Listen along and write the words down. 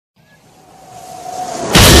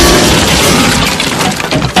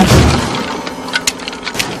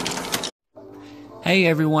Hey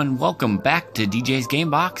everyone, welcome back to DJ's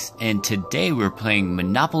Gamebox, and today we're playing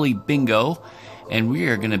Monopoly Bingo, and we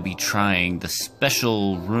are going to be trying the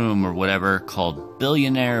special room or whatever called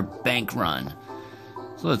Billionaire Bank Run.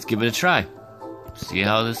 So let's give it a try. See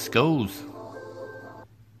how this goes.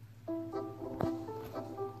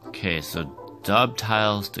 Okay, so daub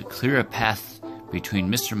tiles to clear a path between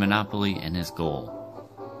Mr. Monopoly and his goal.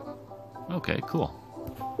 Okay, cool.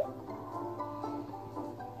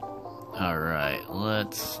 Alright,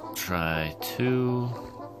 let's try 2.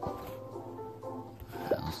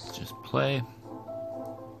 Let's just play.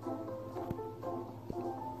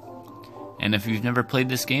 And if you've never played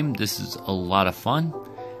this game, this is a lot of fun.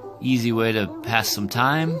 Easy way to pass some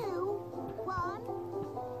time.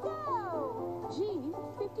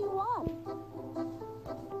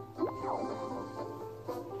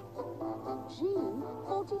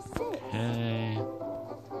 Okay.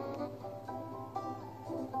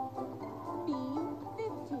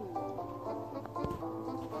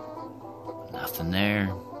 Nothing there.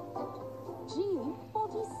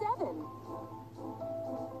 G47.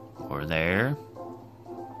 Or there.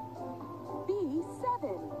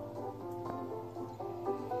 B7.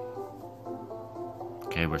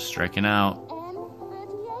 Okay, we're striking out.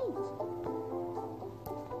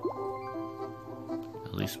 N38.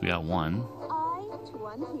 At least we got one.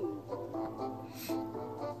 I20.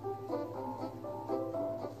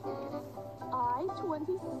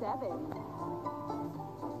 I27.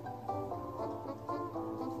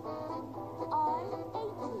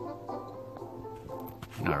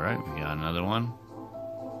 Alright, we got another one.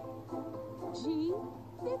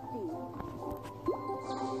 G50.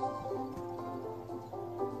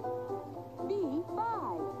 B5.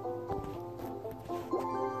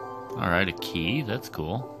 Alright, a key, that's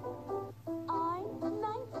cool.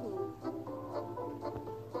 I19.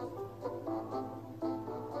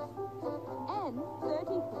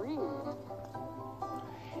 N33.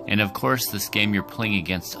 And of course, this game you're playing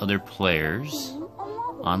against other players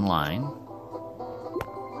B11. online.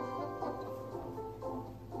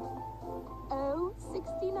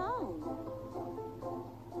 O69.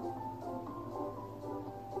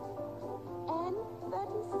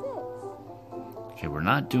 N36. Okay, we're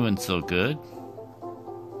not doing so good.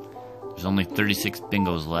 There's only 36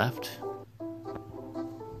 bingos left.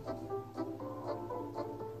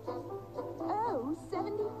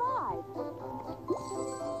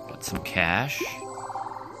 O75. Got some cash.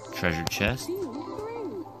 Treasure chest.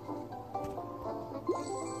 B3.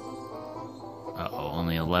 Uh-oh,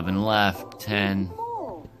 only 11 left. 10.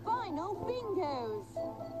 Four. Final bingos.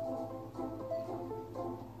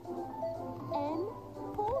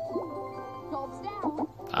 N40. Tops down.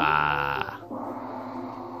 Ah.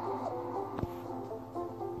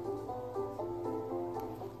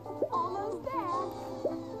 Almost there.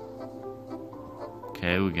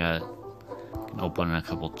 Okay, we got... Can open a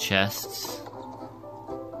couple chests.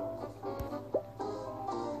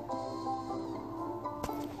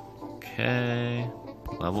 Okay.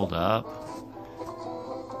 Leveled up.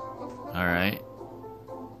 Alright.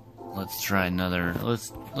 Let's try another...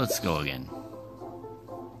 Let's go again.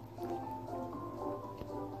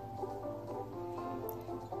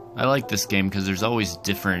 I like this game because there's always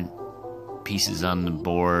different pieces on the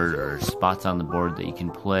board or spots on the board that you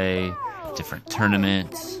can play, different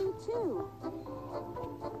tournaments, 72.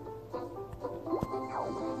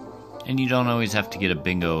 and you don't always have to get a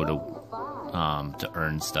bingo to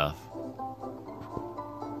earn stuff.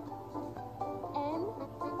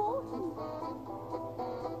 N40.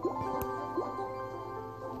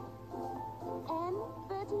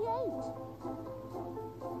 N38.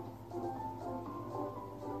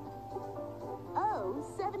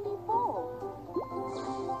 O74.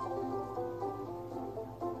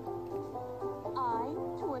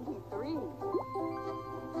 I23.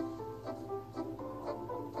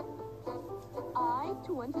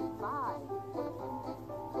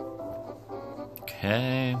 I25.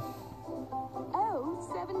 Okay.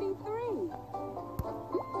 O73.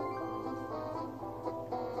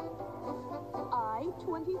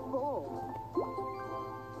 I24.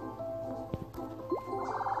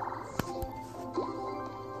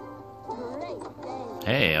 Great game.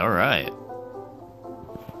 Hey, alright.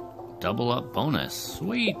 Double up bonus.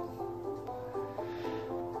 Sweet.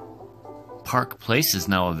 Park Place is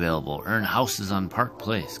now available. Earn houses on Park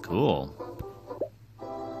Place. Cool.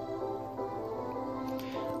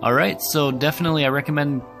 Alright, so definitely I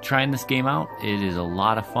recommend trying this game out. It is a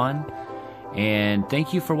lot of fun. And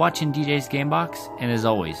thank you for watching DJ's Gamebox. And as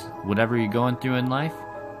always, whatever you're going through in life,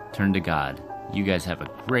 turn to God. You guys have a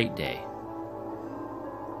great day.